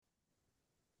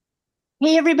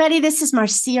Hey, everybody, this is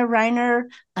Marcia Reiner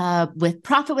with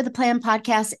Profit with a Plan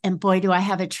podcast. And boy, do I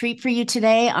have a treat for you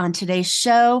today on today's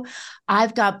show.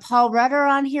 I've got Paul Rutter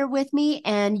on here with me,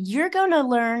 and you're going to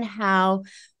learn how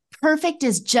perfect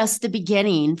is just the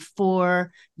beginning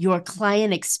for your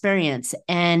client experience.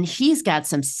 And he's got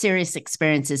some serious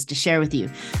experiences to share with you.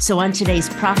 So, on today's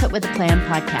Profit with a Plan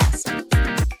podcast.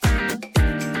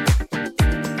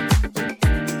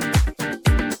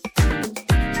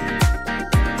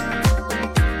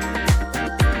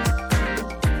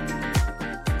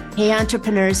 Hey,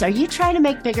 entrepreneurs, are you trying to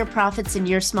make bigger profits in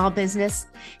your small business?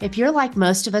 If you're like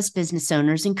most of us business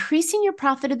owners, increasing your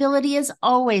profitability is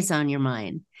always on your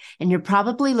mind. And you're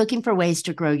probably looking for ways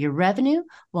to grow your revenue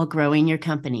while growing your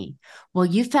company. Well,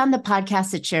 you found the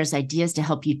podcast that shares ideas to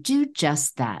help you do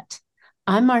just that.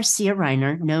 I'm Marcia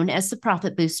Reiner, known as the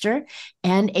Profit Booster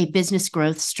and a business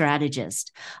growth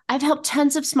strategist. I've helped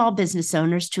tons of small business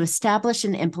owners to establish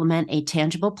and implement a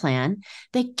tangible plan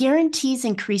that guarantees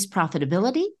increased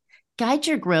profitability, guide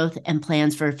your growth, and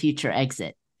plans for a future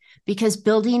exit. Because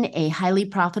building a highly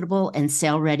profitable and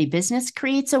sale-ready business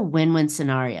creates a win-win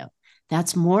scenario.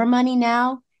 That's more money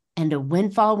now and a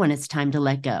windfall when it's time to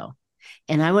let go.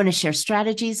 And I want to share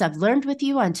strategies I've learned with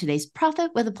you on today's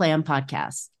Profit with a Plan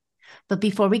podcast. But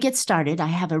before we get started, I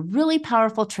have a really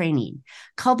powerful training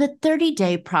called the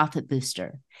 30-Day Profit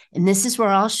Booster. And this is where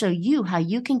I'll show you how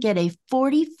you can get a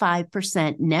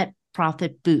 45% net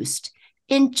profit boost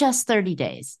in just 30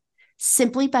 days.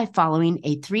 Simply by following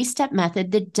a 3-step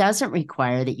method that doesn't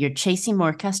require that you're chasing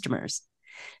more customers.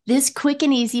 This quick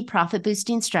and easy profit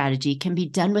boosting strategy can be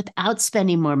done without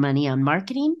spending more money on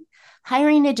marketing,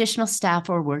 hiring additional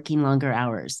staff, or working longer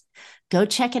hours. Go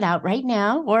check it out right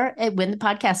now or when the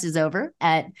podcast is over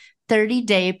at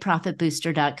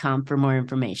 30dayprofitbooster.com for more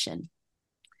information.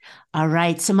 All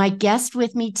right. So my guest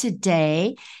with me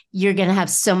today, you're going to have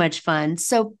so much fun.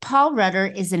 So Paul Rutter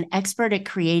is an expert at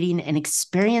creating an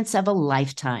experience of a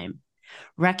lifetime.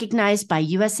 Recognized by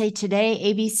USA Today,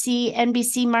 ABC,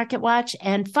 NBC, MarketWatch,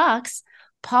 and Fox,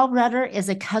 Paul Rutter is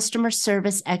a customer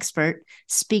service expert,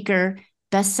 speaker,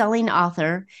 best-selling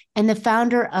author, and the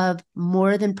founder of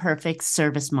More Than Perfect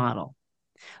Service Model.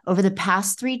 Over the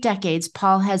past 3 decades,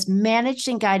 Paul has managed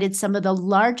and guided some of the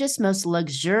largest, most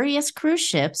luxurious cruise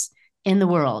ships in the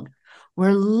world,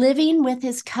 where living with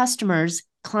his customers,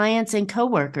 clients, and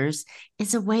coworkers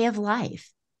is a way of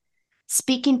life.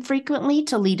 Speaking frequently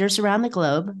to leaders around the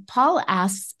globe, Paul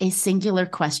asks a singular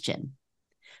question.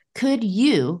 Could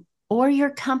you or your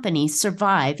company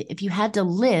survive if you had to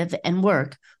live and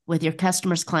work with your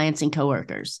customers, clients, and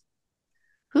coworkers?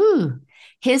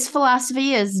 His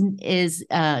philosophy is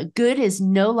good is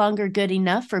no longer good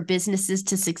enough for businesses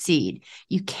to succeed.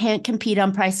 You can't compete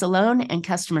on price alone, and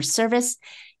customer service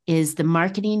is the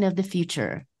marketing of the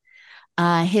future.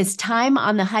 His time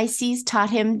on the high seas taught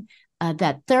him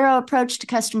that thorough approach to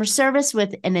customer service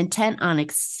with an intent on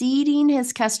exceeding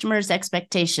his customers'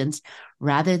 expectations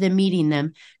rather than meeting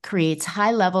them creates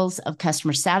high levels of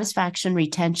customer satisfaction,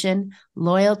 retention,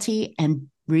 loyalty, and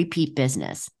repeat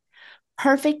business.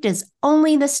 Perfect is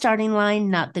only the starting line,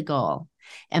 not the goal.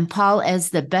 And Paul, as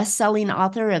the best-selling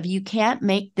author of You Can't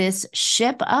Make This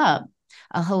Ship Up,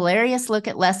 a hilarious look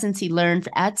at lessons he learned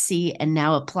at sea and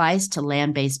now applies to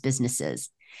land-based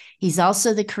businesses. He's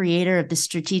also the creator of the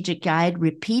strategic guide,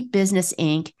 Repeat Business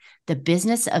Inc., the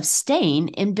business of staying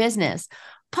in business.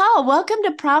 Paul, welcome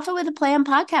to Profit with a Plan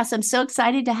podcast. I'm so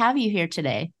excited to have you here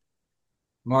today.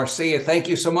 Marcia, thank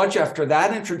you so much. After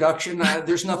that introduction,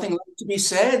 there's nothing left to be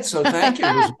said. So thank you.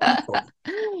 It was wonderful.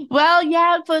 Well,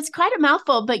 yeah, it was quite a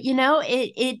mouthful, but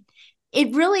it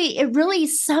really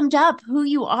summed up who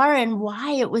you are and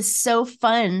why it was so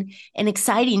fun and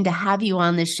exciting to have you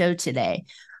on this show today.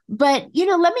 But,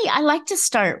 I like to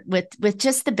start with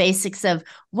just the basics of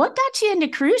what got you into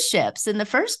cruise ships in the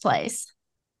first place.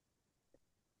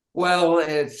 Well,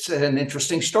 it's an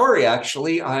interesting story,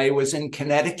 actually. I was in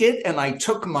Connecticut and I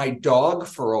took my dog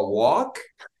for a walk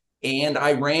and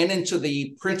I ran into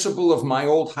the principal of my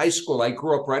old high school. I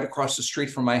grew up right across the street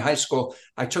from my high school.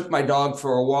 I took my dog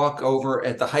for a walk over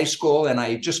at the high school and I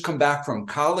had just come back from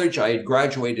college. I had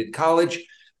graduated college.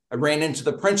 I ran into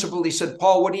the principal. He said,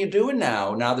 Paul, what are you doing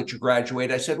now that you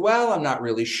graduate? I said, well, I'm not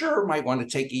really sure. Might want to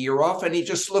take a year off. And he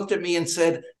just looked at me and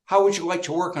said, how would you like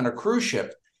to work on a cruise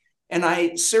ship? And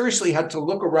I seriously had to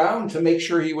look around to make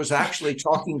sure he was actually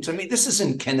talking to me. This is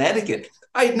in Connecticut.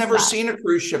 I had never seen a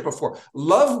cruise ship before.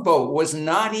 Love Boat was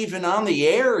not even on the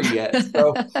air yet.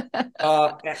 So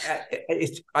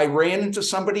I ran into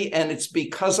somebody, and it's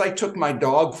because I took my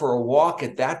dog for a walk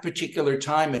at that particular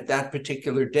time, at that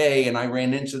particular day, and I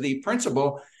ran into the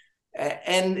principal.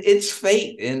 And it's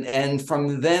fate. And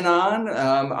from then on,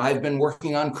 I've been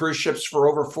working on cruise ships for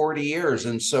over 40 years.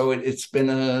 And so it's been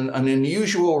an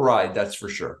unusual ride, that's for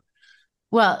sure.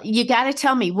 Well, you got to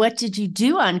tell me, what did you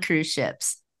do on cruise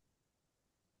ships?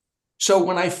 So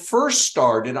when I first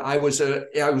started, I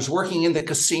was working in the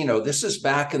casino. This is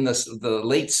back in the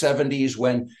late 70s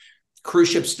when cruise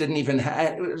ships didn't even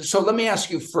have. So let me ask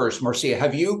you first, Marcia,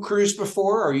 have you cruised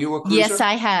before? Are you a Yes, cruiser?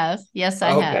 I have. Yes, I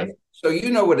have. Okay. So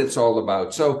you know what it's all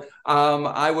about. So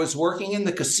I was working in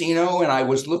the casino and I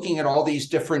was looking at all these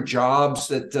different jobs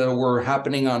that were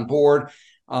happening on board.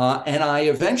 And I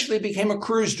eventually became a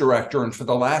cruise director. And for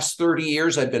the last 30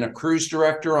 years, I've been a cruise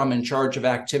director. I'm in charge of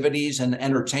activities and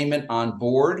entertainment on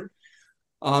board.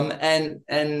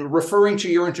 And referring to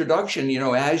your introduction,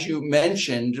 as you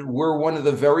mentioned, we're one of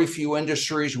the very few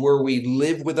industries where we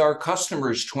live with our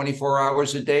customers 24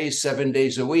 hours a day, 7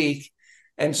 days a week.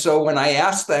 And so when I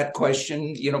asked that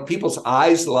question, people's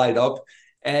eyes light up.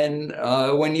 And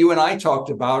when you and I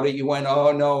talked about it, you went,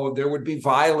 oh, no, there would be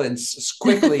violence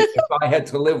quickly if I had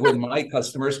to live with my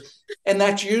customers. And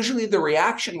that's usually the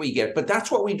reaction we get. But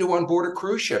that's what we do on board a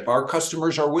cruise ship. Our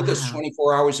customers are with us Wow.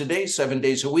 24 hours a day, 7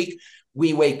 days a week.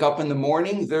 We wake up in the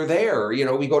morning, they're there.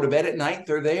 We go to bed at night,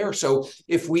 they're there. So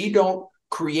if we don't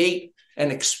create an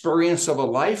experience of a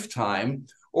lifetime,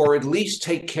 or at least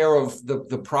take care of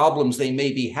the problems they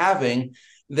may be having,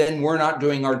 then we're not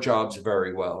doing our jobs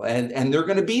very well. And they're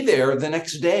going to be there the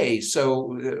next day.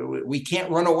 So we can't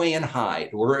run away and hide.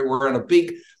 We're on a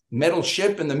big metal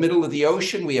ship in the middle of the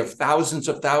ocean. We have thousands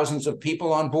of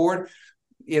people on board.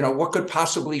 What could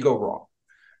possibly go wrong?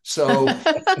 So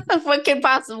What could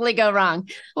possibly go wrong?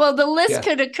 Well, the list yeah.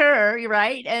 could occur,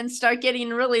 right, and start getting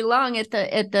really long at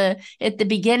the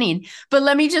beginning. But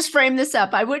let me just frame this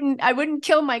up. I wouldn't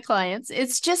kill my clients.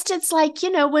 It's like,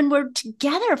 when we're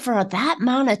together for that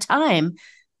amount of time,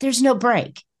 there's no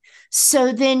break.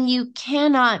 So then you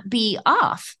cannot be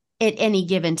off at any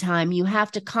given time. You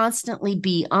have to constantly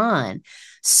be on.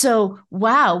 So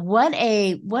wow, what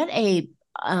a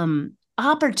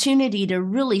opportunity to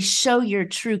really show your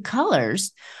true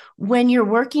colors when you're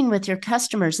working with your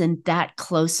customers in that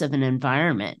close of an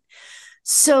environment.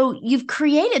 So you've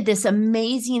created this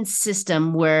amazing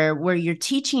system where you're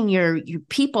teaching your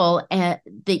people that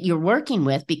you're working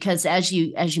with, because as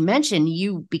you mentioned,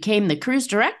 you became the cruise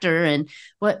director. And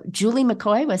what, Julie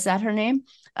McCoy, was that her name,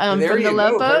 There from the you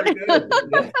Love go. Boat? Very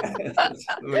good.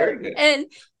 Very good.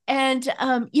 And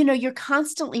you're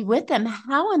constantly with them.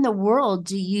 How in the world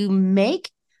do you make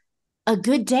a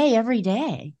good day every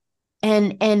day,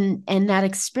 and that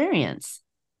experience?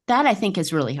 That, I think,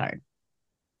 is really hard.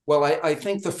 Well, I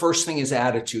think the first thing is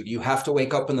attitude. You have to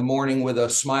wake up in the morning with a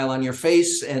smile on your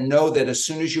face and know that as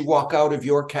soon as you walk out of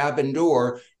your cabin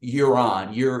door, you're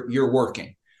on, you're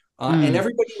working. And Mm.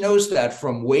 everybody knows that,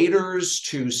 from waiters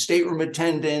to stateroom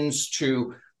attendants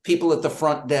to people at the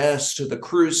front desk to the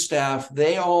cruise staff.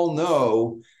 They all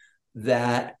know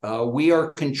that we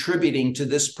are contributing to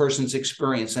this person's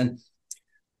experience. And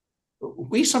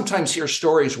we sometimes hear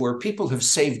stories where people have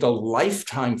saved a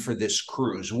lifetime for this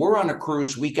cruise. We're on a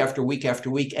cruise week after week after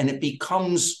week, and it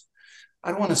becomes, I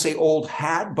don't want to say old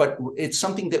hat, but it's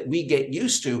something that we get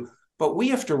used to. But we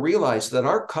have to realize that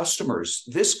our customers,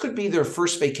 this could be their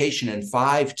first vacation in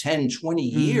 5, 10,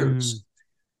 20 Mm. years.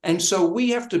 And so we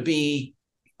have to be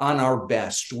on our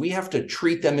best. We have to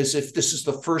treat them as if this is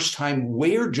the first time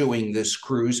we're doing this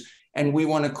cruise, and we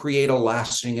want to create a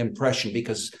lasting impression,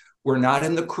 because we're not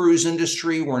in the cruise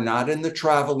industry. We're not in the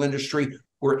travel industry.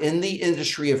 We're in the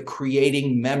industry of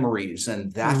creating memories.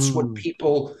 And that's what Mm.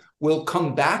 people will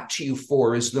come back to you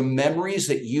for, is the memories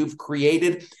that you've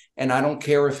created. And I don't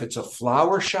care if it's a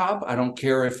flower shop. I don't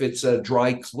care if it's a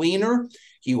dry cleaner.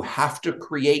 You have to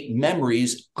create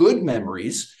memories, good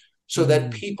memories, so that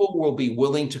Mm. people will be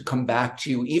willing to come back to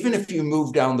you. Even if you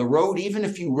move down the road, even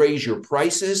if you raise your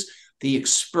prices, the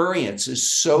experience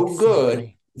is so good,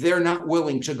 Exactly. they're not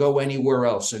willing to go anywhere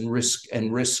else and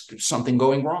risk something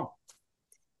going wrong.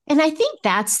 And I think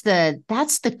that's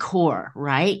the core,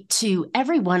 right, to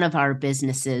every one of our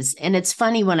businesses. And it's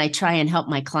funny, when I try and help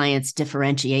my clients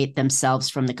differentiate themselves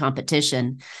from the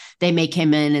competition, they may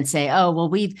come in and say, "Oh, well,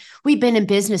 we've been in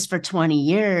business for 20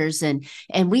 years, and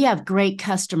we have great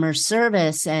customer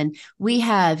service, and we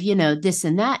have, this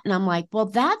and that." And I'm like, "Well,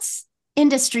 that's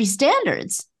industry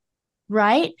standards,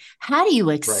 right? How do you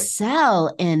Right.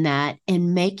 excel in that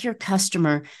and make your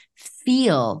customer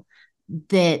feel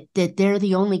that they're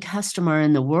the only customer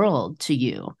in the world to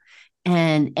you,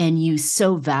 and you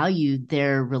so value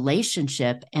their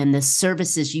relationship and the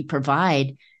services you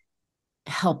provide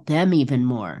help them even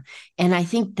more. And I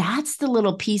think that's the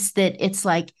little piece that it's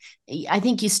like, I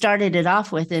think you started it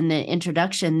off with in the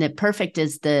introduction that perfect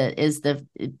is the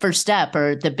first step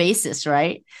or the basis,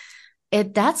 right?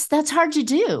 That's hard to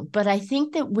do. But I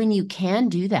think that when you can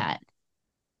do that,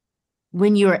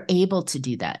 when you're able to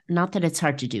do that, not that it's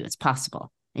hard to do, it's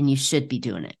possible and you should be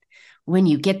doing it. When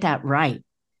you get that right,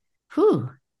 whew,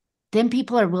 then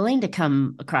people are willing to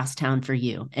come across town for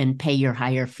you and pay your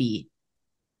higher fee.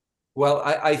 Well,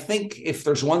 I think if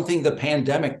there's one thing the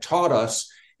pandemic taught us,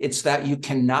 it's that you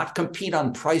cannot compete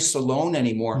on price alone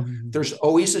anymore. Mm. There's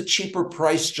always a cheaper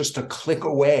price just a click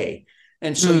away.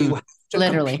 And so you Mm, have to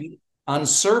literally. compete on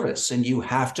service and you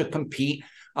have to compete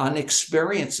on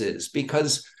experiences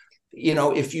because,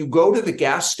 if you go to the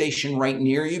gas station right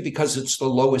near you because it's the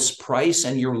lowest price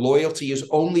and your loyalty is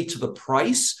only to the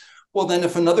price, well, then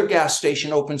if another gas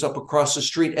station opens up across the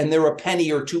street and they're a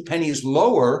penny or 2 pennies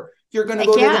lower, you're going to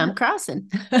Like, go to yeah, them. I'm crossing.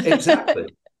 Exactly.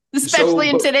 So, Especially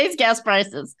in but today's gas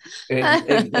prices.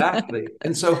 exactly.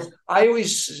 And so I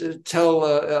always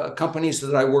tell companies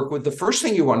that I work with, the first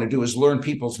thing you want to do is learn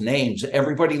people's names.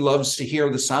 Everybody loves to hear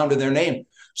the sound of their name.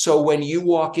 So when you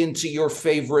walk into your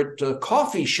favorite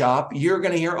coffee shop, you're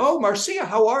going to hear, "Oh, Marcia,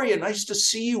 how are you? Nice to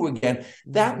see you again."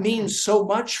 That means so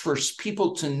much for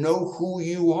people to know who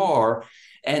you are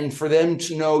and for them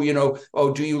to know,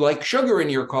 oh, do you like sugar in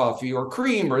your coffee or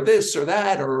cream or this or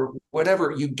that or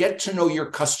whatever? You get to know your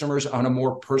customers on a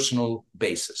more personal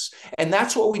basis. And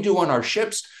that's what we do on our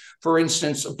ships. For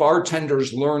instance,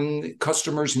 bartenders learn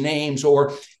customers' names,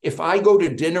 or if I go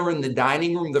to dinner in the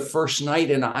dining room the first night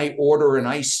and I order an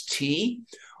iced tea,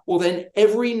 well, then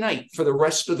every night for the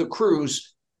rest of the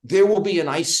cruise, there will be an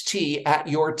iced tea at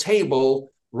your table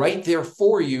right there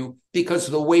for you because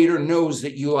the waiter knows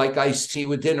that you like iced tea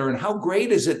with dinner. And how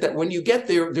great is it that when you get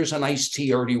there, there's an iced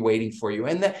tea already waiting for you.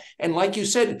 And like you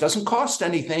said, it doesn't cost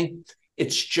anything.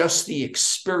 It's just the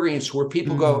experience where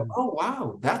people go, Mm. "Oh,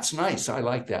 wow, that's nice. I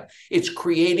like that." It's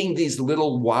creating these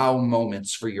little wow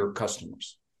moments for your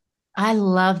customers. I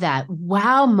love that.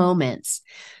 Wow moments.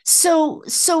 So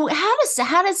how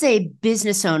does a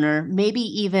business owner, maybe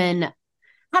even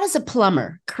how does a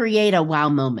plumber create a wow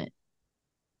moment?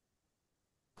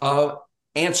 uh,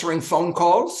 Answering phone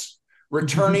calls,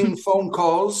 returning phone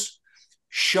calls,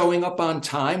 showing up on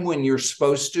time when you're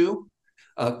supposed to,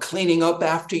 cleaning up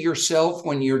after yourself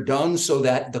when you're done so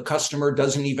that the customer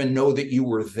doesn't even know that you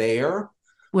were there.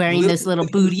 Wearing Little those little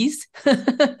things, booties.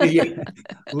 yeah,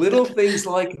 little things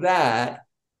like that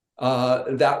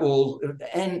that will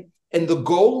and the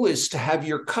goal is to have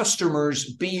your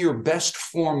customers be your best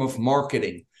form of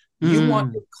marketing. You want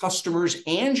Mm, your customers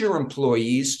and your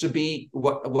employees to be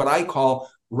what I call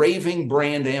raving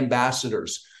brand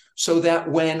ambassadors, so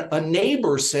that when a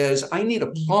neighbor says, "I need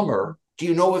a plumber, do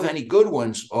you know of any good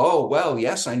ones?" "Oh, well,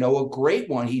 yes, I know a great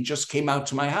one. He just came out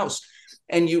to my house."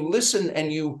 And you listen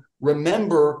and you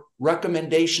remember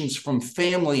recommendations from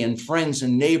family and friends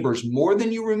and neighbors more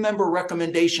than you remember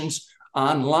recommendations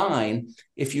online.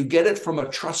 If you get it from a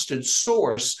trusted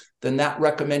source, then that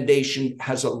recommendation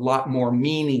has a lot more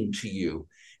meaning to you.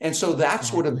 And so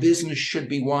that's what a exactly. business should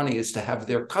be wanting, is to have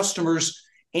their customers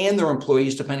and their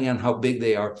employees, depending on how big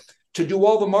they are, to do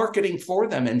all the marketing for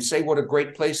them and say what a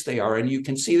great place they are. And you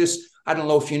can see this. I don't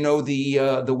know if you know the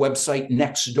website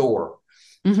Nextdoor.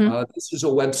 Hmm. This is a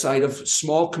website of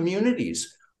small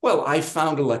communities. Well, I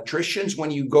found electricians. When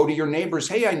you go to your neighbors,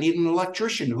 "Hey, I need an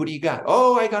electrician. Who do you got?"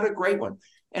 "Oh, I got a great one."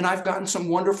 And I've gotten some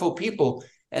wonderful people.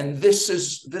 And this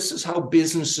is how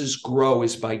businesses grow,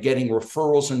 is by getting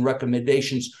referrals and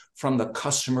recommendations from the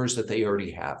customers that they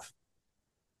already have.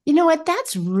 You know what?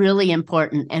 That's really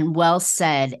important and well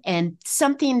said, and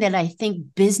something that I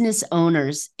think business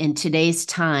owners in today's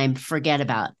time forget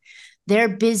about. They're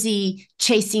busy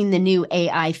chasing the new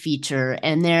AI feature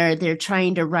and they're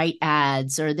trying to write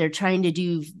ads or they're trying to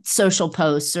do social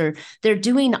posts or they're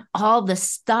doing all the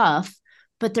stuff,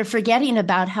 but they're forgetting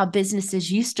about how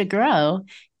businesses used to grow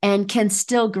and can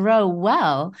still grow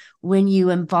well when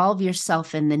you involve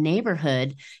yourself in the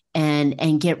neighborhood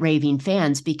and get raving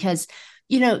fans because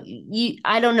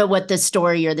I don't know what the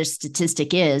story or the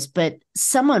statistic is, but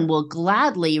someone will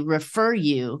gladly refer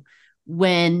you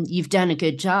when you've done a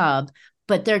good job,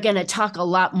 but they're going to talk a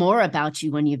lot more about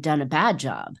you when you've done a bad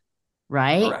job,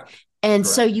 right? Correct. And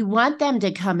so Correct. you want them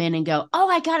to come in and go, "Oh,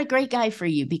 I got a great guy for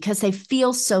you," because they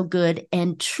feel so good,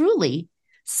 and truly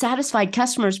satisfied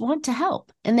customers want to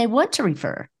help and they want to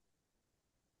refer.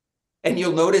 And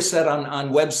you'll notice that on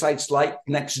websites like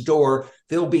Nextdoor,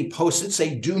 there'll be posts that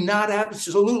say, "Do not,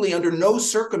 absolutely under no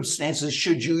circumstances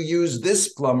should you use this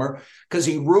plumber because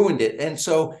he ruined it." And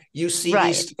so you see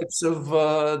Right. these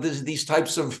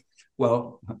types of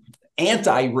well,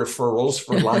 anti-referrals,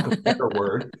 for lack of a better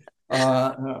word,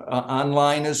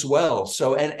 online as well.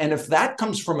 So, and if that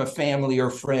comes from a family or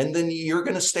friend, then you're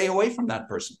going to stay away from that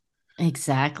person.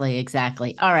 Exactly,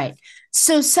 exactly. All right.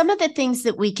 So some of the things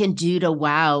that we can do to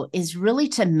wow is really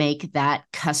to make that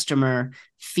customer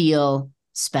feel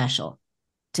special,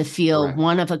 to feel Correct.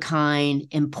 one of a kind,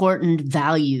 important,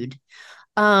 valued.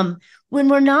 When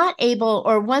we're not able,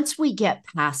 or once we get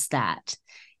past that,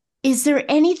 is there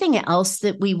anything else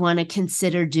that we want to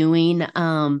consider doing?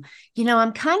 I'm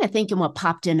kind of thinking what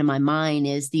popped into my mind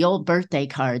is the old birthday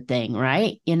card thing,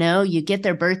 right? You get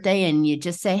their birthday and you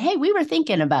just say, hey, we were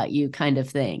thinking about you, kind of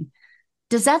thing.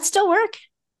 Does that still work?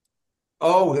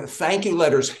 Oh, thank you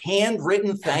letters,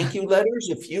 handwritten thank you letters.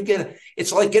 If you get,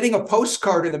 it's like getting a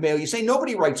postcard in the mail. You say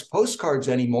nobody writes postcards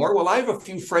anymore. Well, I have a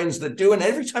few friends that do. And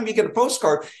every time you get a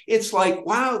postcard, it's like,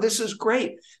 wow, this is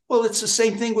great. Well, it's the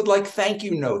same thing with like thank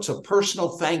you notes, a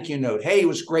personal thank you note. Hey, it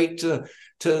was great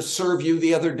to serve you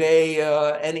the other day.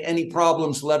 Any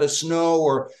problems, let us know.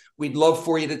 Or we'd love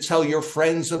for you to tell your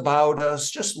friends about us.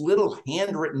 Just little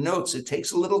handwritten notes. It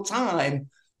takes a little time,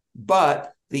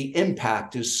 but the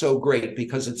impact is so great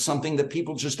because it's something that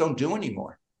people just don't do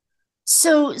anymore.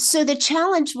 So the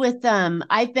challenge with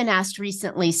I've been asked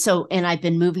recently, and I've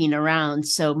been moving around,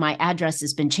 so my address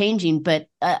has been changing, but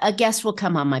a guest will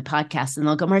come on my podcast and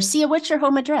they'll go, Marcia, what's your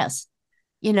home address?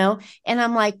 And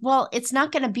I'm like, well, it's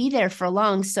not going to be there for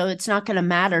long, so it's not going to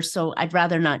matter. So I'd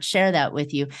rather not share that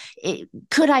with you.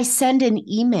 Could I send an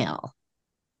email?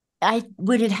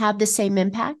 Would it have the same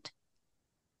impact?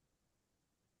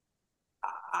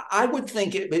 I would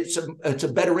think it's a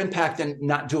better impact than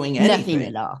not doing Nothing anything.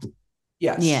 at all.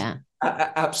 Yes, Yeah.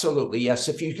 absolutely. Yes.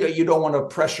 If you don't want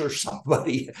to pressure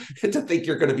somebody to think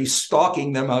you're going to be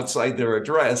stalking them outside their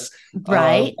address. Uh,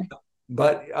 Right.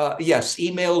 but yes,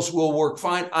 emails will work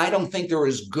fine. I don't think they're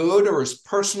as good or as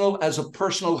personal as a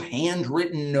personal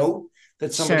handwritten note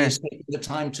that somebody Sure. is taking the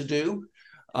time to do.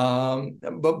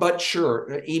 But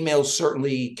sure, emails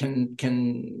certainly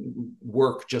can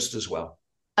work just as well.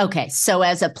 Okay, so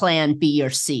as a plan B or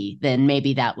C, then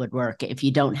maybe that would work if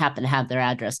you don't happen to have their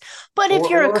address. But if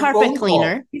you're a Or a carpet phone call,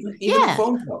 cleaner, even a yeah,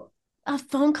 phone call. a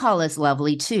phone call is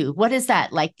lovely too. What is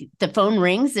that? Like the phone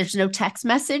rings, there's no text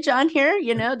message on here,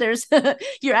 there's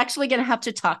you're actually going to have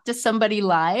to talk to somebody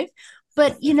live.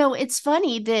 But it's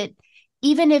funny that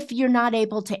even if you're not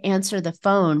able to answer the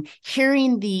phone,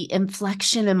 hearing the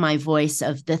inflection in my voice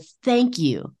of the thank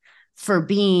you for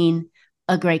being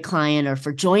a great client or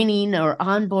for joining or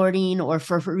onboarding or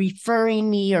for referring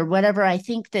me or whatever, I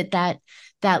think that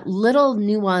little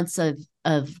nuance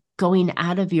of going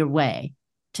out of your way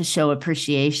to show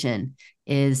appreciation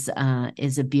is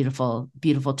a beautiful,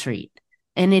 beautiful treat.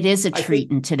 And it is a I think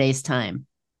treat in today's time.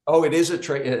 Oh, it is a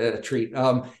treat.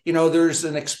 There's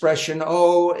an expression,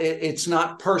 it's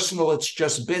not personal, it's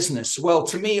just business. Well,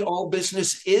 to me, all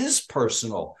business is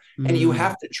personal, and you Mm.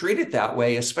 have to treat it that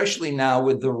way, especially now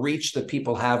with the reach that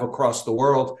people have across the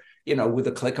world, with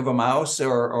a click of a mouse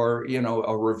or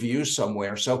a review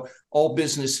somewhere. So all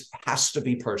business has to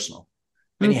be personal,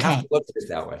 and you have to Okay. look at it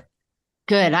that way.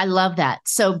 Good. I love that.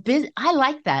 So I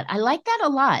like that. I like that a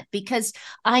lot because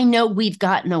I know we've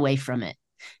gotten away from it.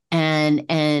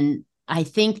 And I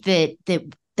think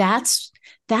that's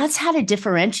how to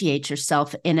differentiate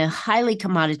yourself in a highly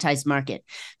commoditized market.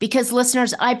 Because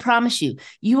listeners, I promise you,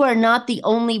 you are not the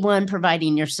only one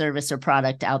providing your service or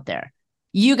product out there.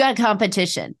 You got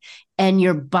competition, and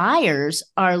your buyers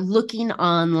are looking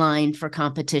online for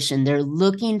competition. They're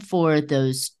looking for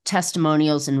those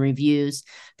testimonials and reviews.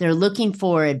 They're looking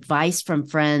for advice from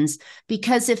friends,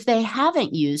 because if they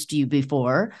haven't used you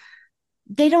before,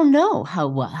 they don't know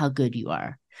how good you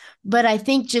are. But I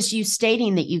think just you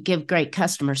stating that you give great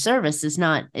customer service is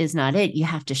not it. You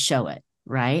have to show it,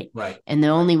 right? Right, And the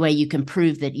right. only way you can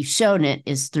prove that you've shown it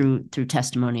is through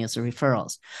testimonials or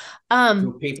referrals.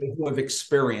 Through people who have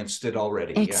experienced it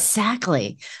already. Yes.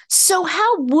 Exactly. So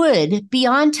how would,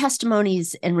 beyond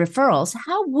testimonies and referrals,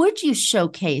 how would you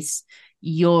showcase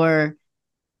your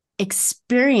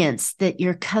experience that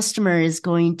your customer is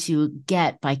going to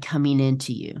get by coming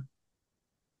into you,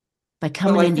 by Well,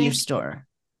 coming into your store?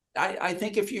 I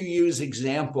think if you use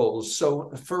examples,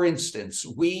 so for instance,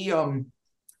 we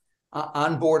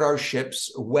onboard our ships,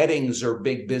 weddings are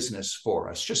big business for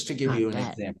us, just to give I you an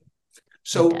bet. example. I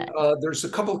So bet. there's a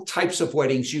couple of types of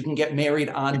weddings. You can get married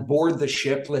on board the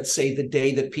ship, let's say the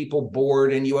day that people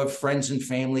board, and you have friends and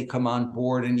family come on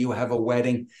board and you have a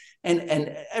wedding.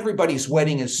 And everybody's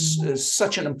wedding is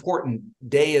such an important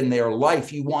day in their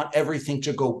life. You want everything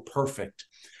to go perfect.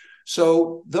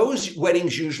 So those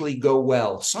weddings usually go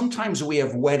well. Sometimes we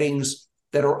have weddings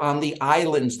that are on the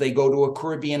islands. They go to a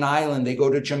Caribbean island, they go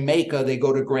to Jamaica, they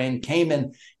go to Grand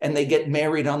Cayman, and they get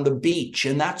married on the beach.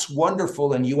 And that's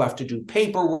wonderful. And you have to do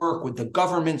paperwork with the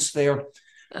governments there.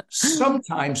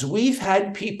 Sometimes we've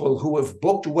had people who have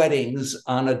booked weddings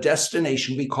on a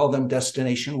destination. We call them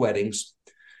destination weddings.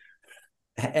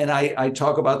 And I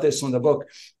talk about this in the book,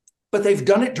 but they've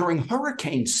done it during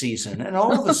hurricane season. And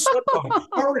all of a sudden, a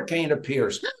hurricane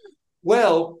appears.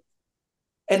 Well,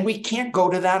 and we can't go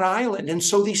to that island. And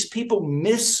so these people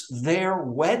miss their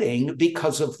wedding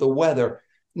because of the weather.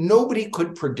 Nobody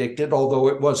could predict it, although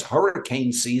it was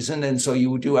hurricane season. And so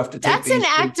you do have to take That's an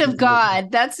act of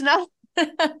God. That's not.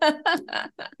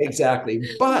 Exactly.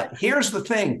 But here's the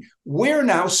thing. We're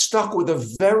now stuck with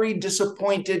a very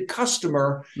disappointed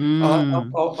customer,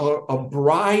 a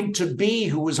bride-to-be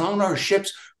who was on our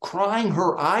ships crying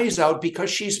her eyes out because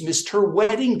she's missed her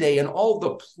wedding day and all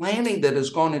the planning that has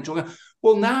gone into it.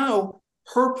 Well, now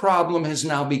her problem has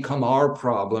now become our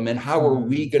problem. And how are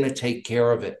we going to take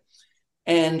care of it?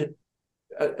 And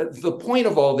the point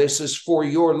of all this is for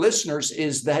your listeners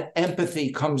is that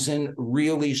empathy comes in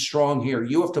really strong here.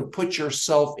 You have to put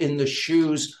yourself in the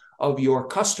shoes of your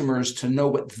customers to know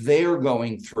what they're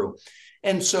going through.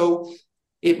 And so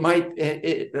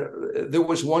there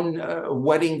was one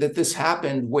wedding that this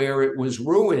happened where it was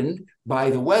ruined by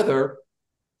the weather.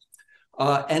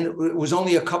 And it was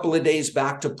only a couple of days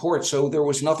back to port, so there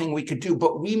was nothing we could do.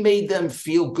 But we made them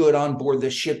feel good on board the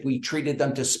ship. We treated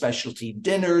them to specialty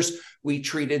dinners. We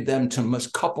treated them to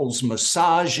couples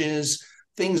massages,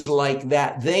 things like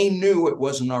that. They knew it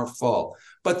wasn't our fault.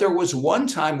 But there was one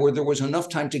time where there was enough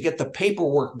time to get the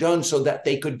paperwork done so that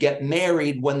they could get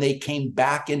married when they came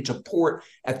back into port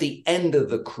at the end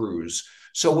of the cruise.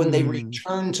 So when they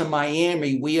returned to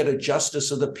Miami, we had a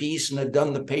justice of the peace and had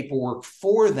done the paperwork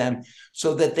for them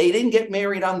so that they didn't get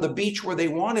married on the beach where they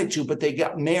wanted to, but they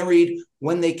got married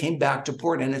when they came back to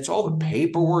port. And it's all the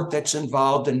paperwork that's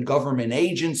involved in government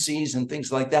agencies and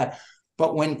things like that.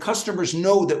 But when customers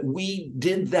know that we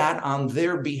did that on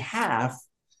their behalf,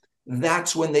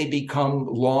 that's when they become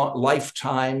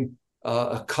lifetime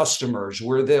customers,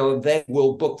 where they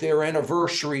will book their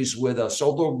anniversaries with us,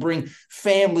 or they'll bring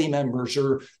family members,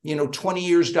 or 20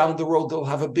 years down the road they'll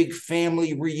have a big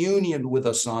family reunion with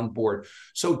us on board.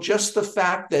 So just the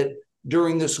fact that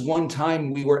during this one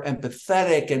time we were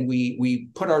empathetic and we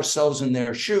put ourselves in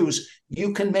their shoes,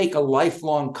 you can make a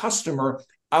lifelong customer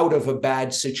out of a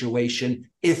bad situation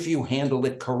if you handle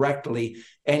it correctly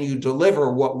and you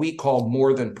deliver what we call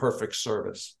more than perfect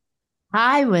service.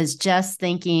 I was just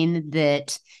thinking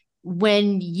that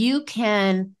when you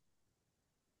can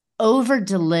over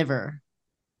deliver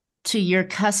to your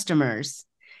customers,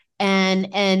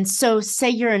 and so say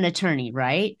you're an attorney,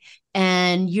 right?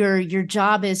 And your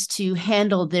job is to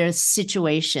handle their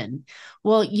situation.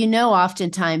 Well,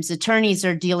 oftentimes attorneys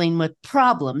are dealing with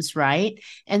problems, right?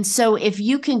 And so if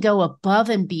you can go above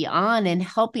and beyond in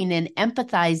helping and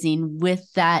empathizing with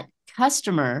that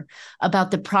customer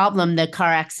about the problem, the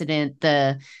car accident,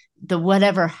 the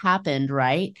whatever happened,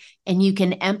 right? And you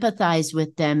can empathize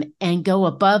with them and go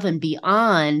above and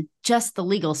beyond just the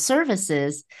legal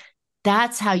services.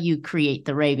 That's how you create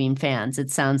the raving fans,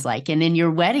 it sounds like. And in your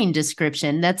wedding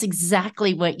description, that's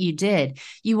exactly what you did.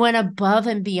 You went above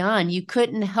and beyond. You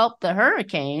couldn't help the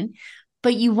hurricane,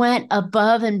 but you went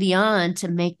above and beyond to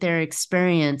make their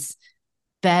experience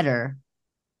better.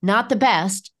 Not the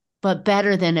best, but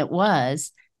better than it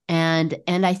was. And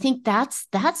I think that's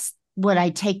what I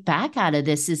take back out of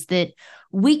this, is that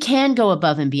we can go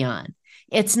above and beyond.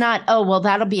 It's not, oh, well,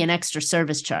 that'll be an extra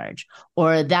service charge,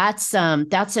 or that's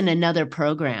in another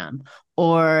program,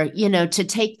 or, to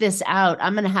take this out,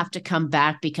 I'm going to have to come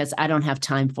back because I don't have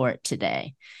time for it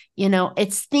today.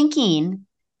 It's thinking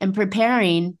and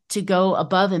preparing to go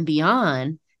above and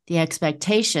beyond the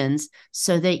expectations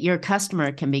so that your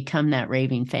customer can become that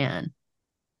raving fan.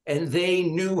 And they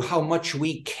knew how much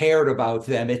we cared about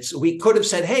them. We could have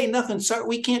said, hey, nothing, sorry,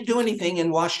 we can't do anything,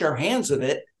 and washed our hands of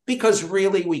it, because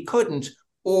really we couldn't.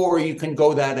 Or you can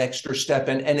go that extra step.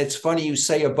 And it's funny you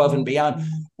say above and beyond.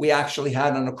 We actually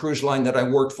had, on a cruise line that I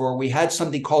worked for, we had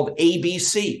something called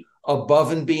ABC,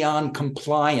 above and beyond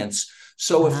compliance.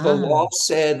 So if the law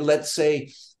said, let's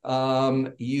say,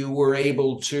 you were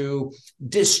able to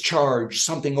discharge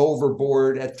something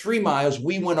overboard at 3 miles,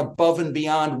 we went above and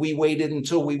beyond. We waited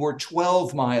until we were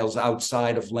 12 miles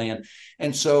outside of land.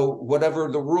 And so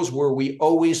whatever the rules were, we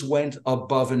always went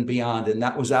above and beyond. And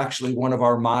that was actually one of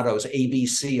our mottos,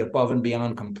 ABC, above and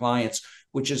beyond compliance,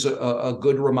 which is a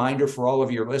good reminder for all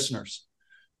of your listeners.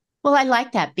 Well, I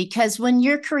like that, because when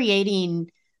you're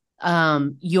creating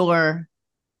your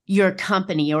your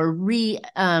company or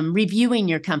reviewing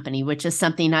your company, which is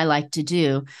something I like to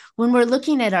do, when we're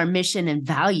looking at our mission and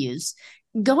values,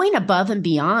 going above and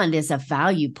beyond is a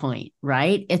value point,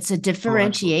 right? It's a Oh, absolutely.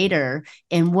 differentiator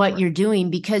in what Right. you're doing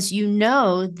because you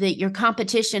know that your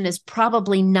competition is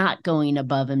probably not going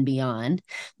above and beyond.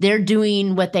 They're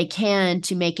doing what they can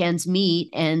to make ends meet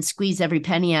and squeeze every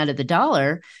penny out of the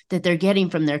dollar that they're getting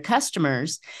from their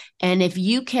customers. And if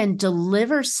you can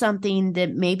deliver something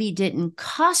that maybe didn't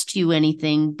cost you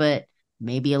anything, but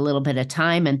maybe a little bit of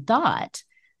time and thought,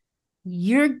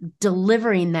 you're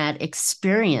delivering that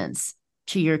experience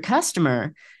to your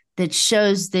customer that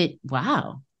shows that,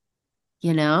 wow,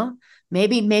 you know,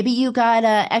 maybe you got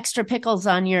extra pickles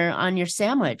on your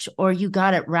sandwich, or you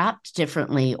got it wrapped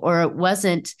differently, or it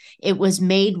was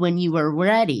made when you were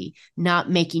ready, not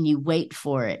making you wait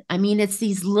for it. I mean, it's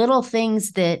these little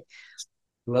things that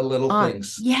The little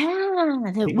things yeah,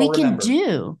 that we people can remember.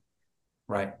 do.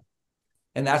 Right.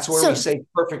 And that's where we So say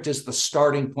perfect is the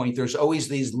starting point. There's always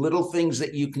these little things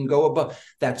that you can go above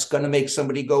that's going to make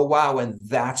somebody go, wow. And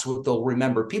that's what they'll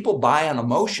remember. People buy on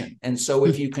emotion. And so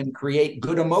if you can create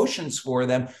good emotions for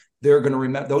them, they're going to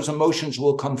remember those emotions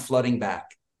will come flooding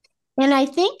back. and I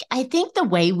think the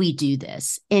way we do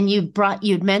this, and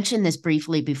you'd mentioned this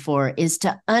briefly before, is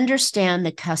to understand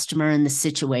the customer and the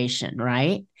situation,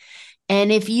 right?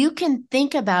 And if you can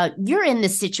think about you're in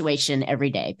this situation every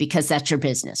day because that's your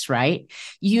business, right?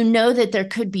 You know that there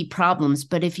could be problems,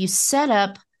 but if you set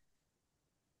up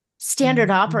standard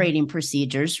operating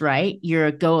procedures, right?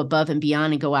 You're go above and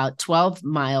beyond and go out 12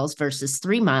 miles versus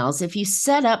 3 miles. If you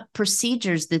set up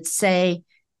procedures that say,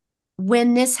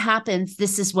 when this happens,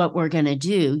 this is what we're going to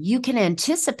do, you can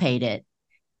anticipate it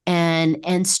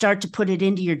and start to put it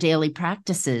into your daily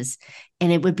practices.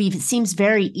 And it seems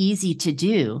very easy to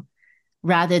do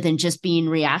rather than just being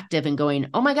reactive and going,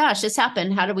 oh my gosh, this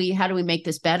happened, how do we make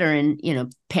this better, and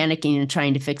panicking and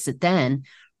trying to fix it then,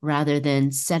 rather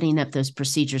than setting up those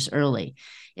procedures early.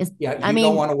 Yeah. I You don't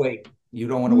mean, want to wait. You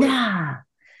don't want to wait.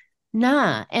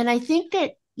 nah. And I think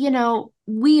that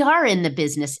we are in the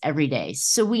business every day,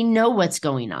 so we know what's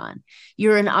going on.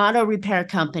 You're an auto repair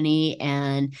company,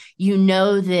 and you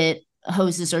know that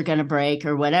hoses are going to break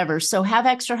or whatever, so have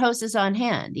extra hoses on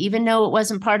hand. Even though it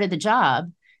wasn't part of the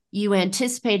job, you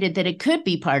anticipated that it could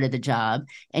be part of the job,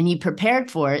 and you prepared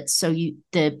for it, so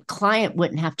the client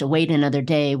wouldn't have to wait another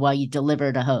day while you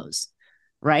delivered a hose,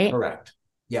 right? Correct.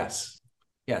 Yes.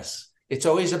 Yes. It's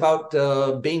always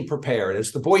about being prepared.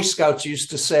 As the Boy Scouts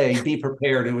used to say, be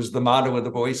prepared. It was the motto of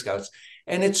the Boy Scouts.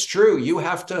 And it's true. You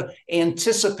have to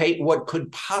anticipate what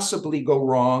could possibly go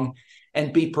wrong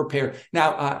and be prepared.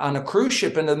 Now, on a cruise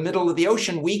ship in the middle of the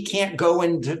ocean, we can't go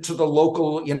into the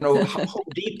local, Home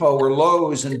Depot or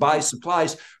Lowe's and buy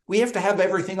supplies. We have to have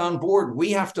everything on board.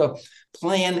 We have to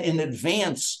plan in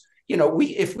advance.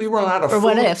 If we run out of For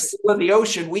what food in ifs, the middle of the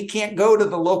ocean, we can't go to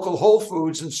the local Whole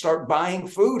Foods and start buying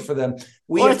food for them.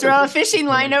 We or have to throw a be fishing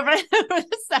line prepared. over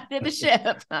the side of the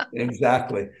ship.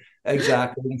 Exactly.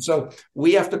 Exactly. And so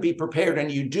we have to be prepared. And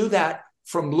you do that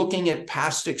from looking at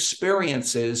past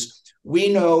experiences. We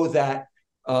know that,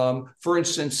 for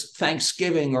instance,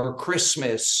 Thanksgiving or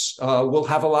Christmas, we'll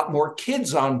have a lot more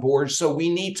kids on board. So we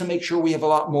need to make sure we have a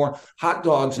lot more hot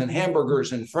dogs and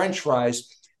hamburgers and French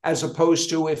fries, as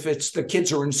opposed to if it's the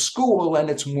kids are in school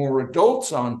and it's more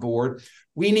adults on board.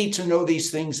 We need to know these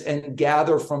things and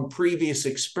gather from previous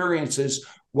experiences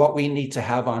what we need to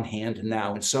have on hand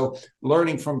now. And so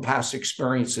learning from past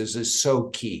experiences is so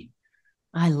key.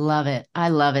 I love it. I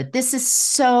love it. This is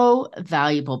so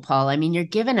valuable, Paul. I mean, you're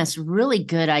giving us really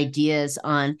good ideas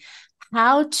on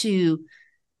how to,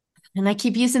 and I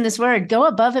keep using this word, go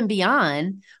above and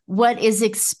beyond what is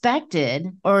expected,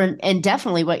 and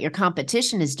definitely what your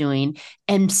competition is doing,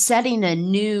 and setting a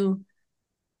new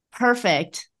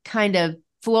perfect kind of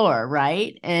floor,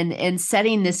 right? And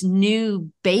setting this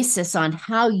new basis on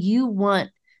how you want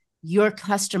your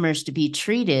customers to be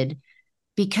treated,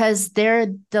 because they're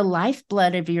the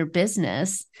lifeblood of your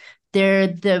business. They're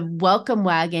the welcome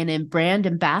wagon and brand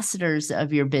ambassadors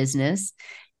of your business.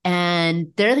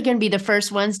 And they're going to be the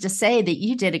first ones to say that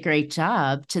you did a great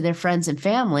job to their friends and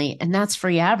family. And that's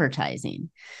free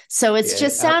advertising. So it's Yeah,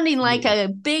 just sounding like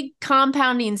absolutely. a big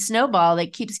compounding snowball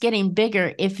that keeps getting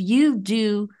bigger if you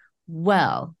do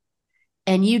well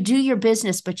and you do your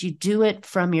business, but you do it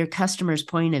from your customer's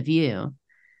point of view.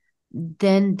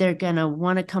 Then they're going to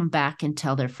want to come back and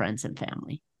tell their friends and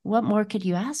family. What more could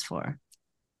you ask for?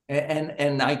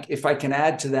 And if I can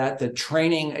add to that, the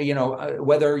training,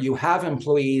 whether you have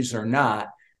employees or not,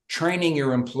 training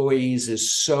your employees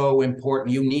is so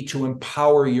important. You need to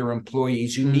empower your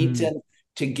employees. You need Mm. to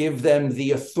to give them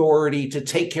the authority to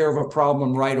take care of a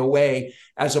problem right away,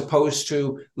 as opposed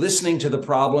to listening to the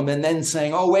problem and then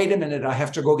saying, oh, wait a minute, I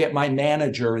have to go get my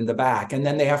manager in the back. And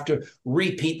then they have to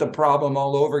repeat the problem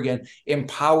all over again.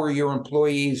 Empower your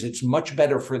employees. It's much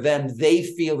better for them. They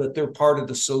feel that they're part of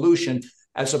the solution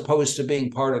as opposed to being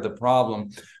part of the problem.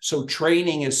 So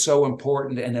training is so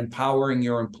important, and empowering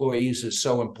your employees is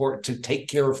so important to take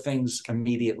care of things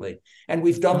immediately. And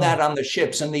we've done that on the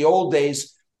ships. In the old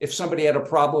days, if somebody had a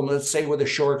problem, let's say with a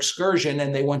shore excursion,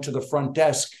 and they went to the front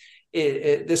desk,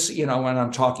 when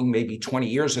I'm talking maybe 20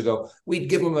 years ago, we'd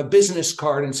give them a business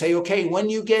card and say, okay, when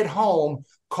you get home,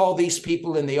 call these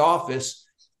people in the office.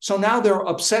 So now they're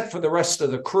upset for the rest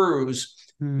of the cruise.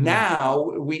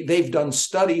 Now they've done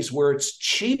studies where it's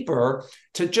cheaper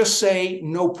to just say,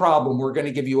 no problem, we're going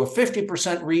to give you a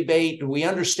 50% rebate. We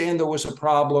understand there was a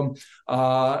problem.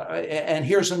 And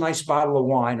here's a nice bottle of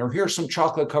wine, or here's some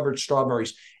chocolate covered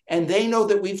strawberries. And they know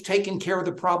that we've taken care of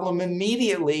the problem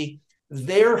immediately.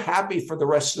 They're happy for the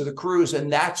rest of the cruise.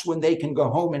 And that's when they can go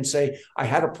home and say, I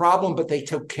had a problem, but they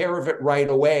took care of it right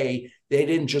away. They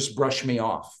didn't just brush me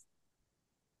off.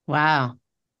 Wow.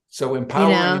 So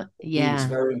empowering is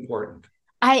very important.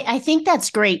 I think that's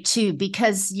great too,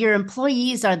 because your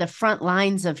employees are the front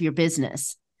lines of your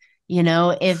business.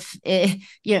 If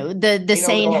the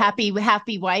saying,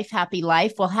 happy wife, happy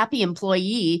life. Well, happy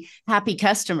employee, happy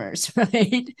customers,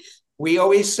 right? We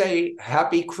always say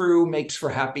happy crew makes for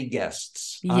happy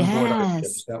guests on board our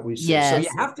ships, that we say. So you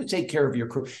have to take care of your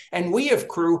crew. And we have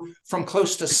crew from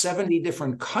close to 70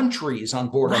 different countries on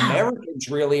board. Wow. Americans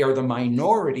really are the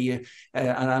minority.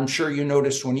 And I'm sure you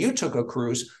noticed when you took a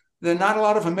cruise, there are not a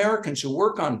lot of Americans who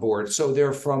work on board. So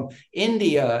they're from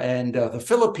India and the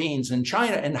Philippines and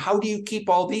China. And how do you keep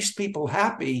all these people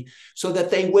happy so that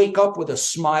they wake up with a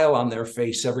smile on their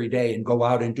face every day and go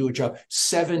out and do a job?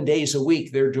 7 days a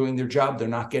week, they're doing their job. They're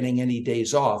not getting any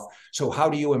days off. So how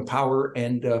do you empower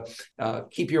and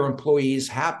keep your employees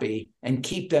happy and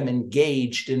keep them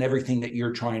engaged in everything that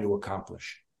you're trying to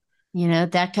accomplish?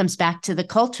 That comes back to the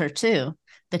culture too.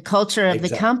 The culture of the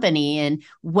company and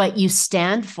what you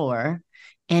stand for.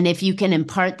 And if you can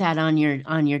impart that on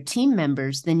your team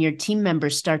members, then your team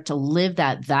members start to live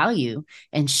that value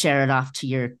and share it off to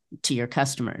your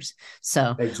customers.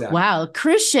 So, wow,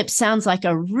 cruise ship sounds like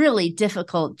a really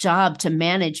difficult job to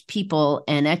manage people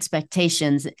and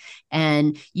expectations.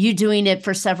 And you doing it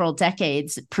for several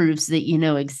decades proves that you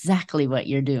know exactly what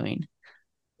you're doing.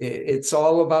 It's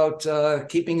all about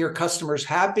keeping your customers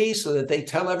happy so that they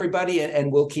tell everybody,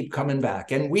 and we'll keep coming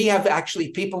back. And we have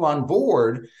actually people on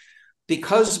board,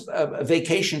 because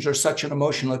vacations are such an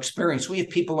emotional experience. We have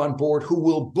people on board who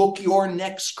will book your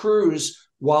next cruise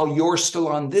while you're still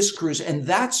on this cruise. And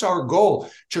that's our goal,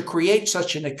 to create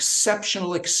such an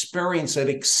exceptional experience that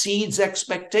exceeds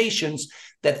expectations,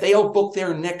 that they'll book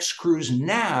their next cruise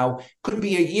now. Could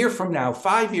be a year from now,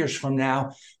 5 years from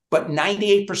now. But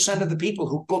 98% of the people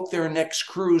who book their next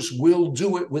cruise will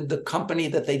do it with the company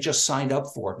that they just signed up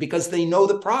for, because they know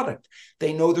the product.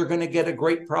 They know they're going to get a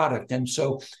great product. And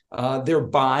so they're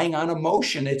buying on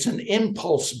emotion. It's an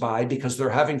impulse buy because they're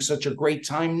having such a great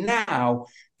time now.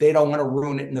 They don't want to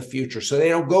ruin it in the future. So they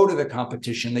don't go to the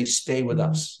competition. They stay with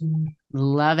us.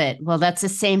 Love it. Well, that's the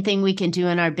same thing we can do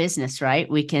in our business, right?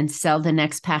 We can sell the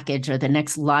next package or the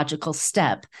next logical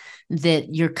step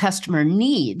that your customer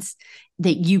needs,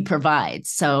 that you provide.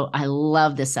 So I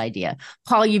love this idea.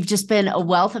 Paul, you've just been a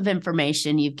wealth of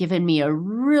information. You've given me a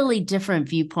really different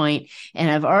viewpoint, and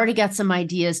I've already got some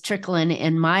ideas trickling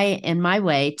in my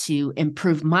way to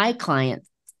improve my client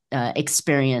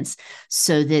experience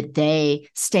so that they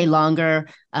stay longer,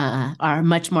 are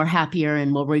much more happier,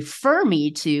 and will refer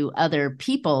me to other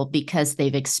people because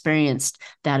they've experienced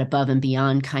that above and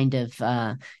beyond kind of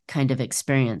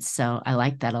experience. So I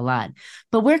like that a lot.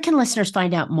 But where can listeners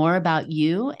find out more about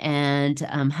you and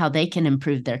how they can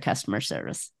improve their customer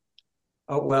service?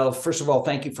 Well, first of all,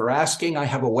 thank you for asking. I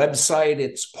have a website.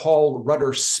 It's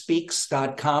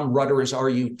paulrutterspeaks.com. Rutter is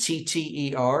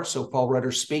Rutter, so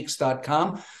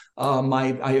paulrutterspeaks.com.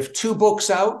 I have 2 books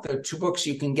out. There are 2 books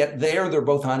you can get there. They're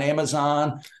both on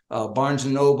Amazon, Barnes &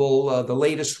 Noble. The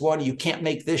latest one, You Can't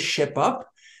Make This Ship Up,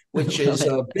 which is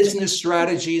business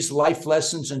strategies, life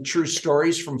lessons, and true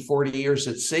stories from 40 years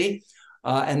at sea.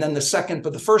 And then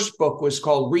the first book was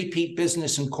called Repeat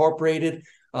Business Incorporated,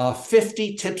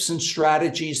 50 tips and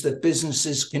strategies that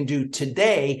businesses can do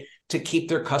today to keep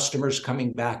their customers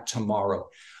coming back tomorrow.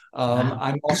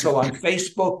 I'm also on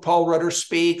Facebook, Paul Rutter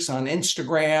Speaks, on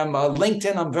Instagram,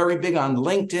 LinkedIn. I'm very big on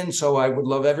LinkedIn, so I would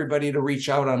love everybody to reach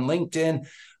out on LinkedIn.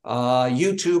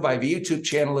 YouTube, I have a YouTube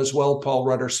channel as well, Paul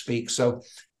Rutter Speaks. So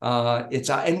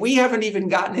And we haven't even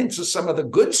gotten into some of the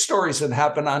good stories that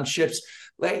happen on ships.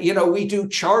 We do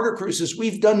charter cruises.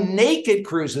 We've done naked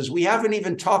cruises. We haven't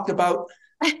even talked about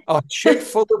a ship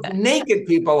full of naked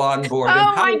people on board and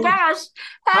Oh my gosh.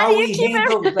 How do you we keep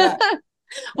handle that.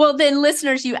 Well, then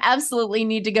listeners, you absolutely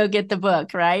need to go get the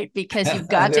book, right? Because you've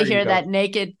got to hear that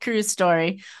naked cruise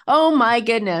story. Oh my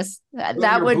goodness. You're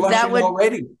blushing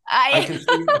already. I can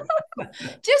see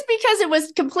just because it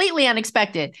was completely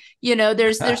unexpected.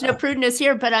 There's no prudence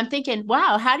here, but I'm thinking,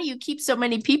 wow, how do you keep so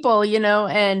many people,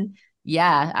 and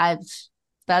yeah,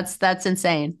 that's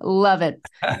insane. Love it.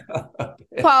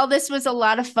 Paul, this was a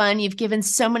lot of fun. You've given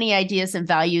so many ideas and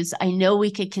values. I know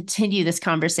we could continue this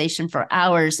conversation for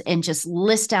hours and just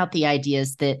list out the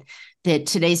ideas that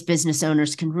today's business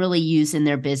owners can really use in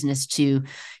their business to,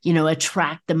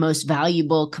 attract the most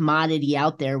valuable commodity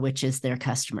out there, which is their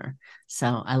customer.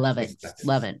 So I love it.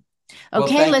 Love it.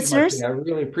 Okay, listeners. I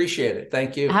really appreciate it.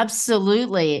 Thank you.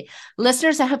 Absolutely.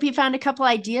 Listeners, I hope you found a couple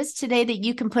ideas today that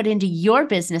you can put into your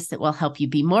business that will help you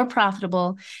be more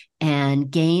profitable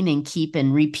and gain and keep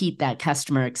and repeat that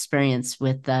customer experience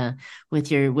with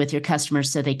your customers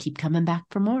so they keep coming back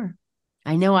for more.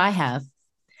 I know I have.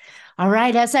 All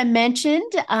right. As I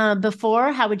mentioned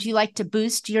before, how would you like to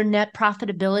boost your net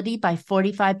profitability by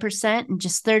 45% in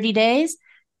just 30 days?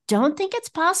 Don't think it's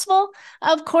possible?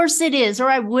 Of course it is, or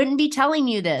I wouldn't be telling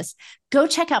you this. Go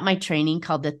check out my training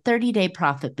called the 30-Day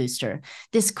Profit Booster.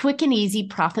 This quick and easy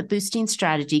profit boosting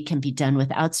strategy can be done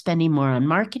without spending more on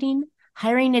marketing,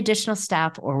 hiring additional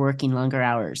staff, or working longer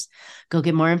hours. Go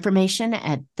get more information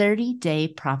at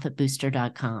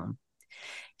 30dayprofitbooster.com.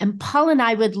 And Paul and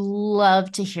I would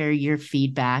love to hear your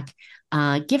feedback.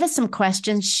 Give us some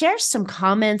questions, share some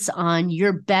comments on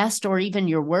your best or even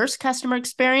your worst customer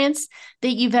experience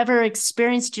that you've ever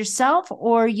experienced yourself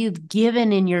or you've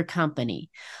given in your company.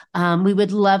 We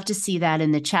would love to see that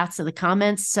in the chats or the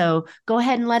comments. So go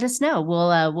ahead and let us know.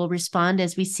 We'll respond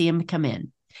as we see them come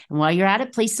in. And while you're at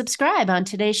it, please subscribe on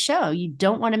today's show. You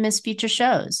don't want to miss future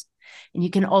shows. And you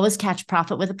can always catch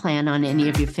Profit with a Plan on any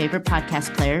of your favorite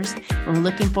podcast players. And we're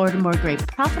looking forward to more great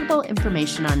profitable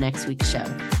information on next week's show.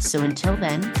 So until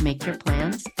then, make your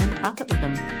plans and profit with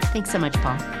them. Thanks so much,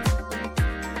 Paul.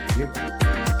 Thank you.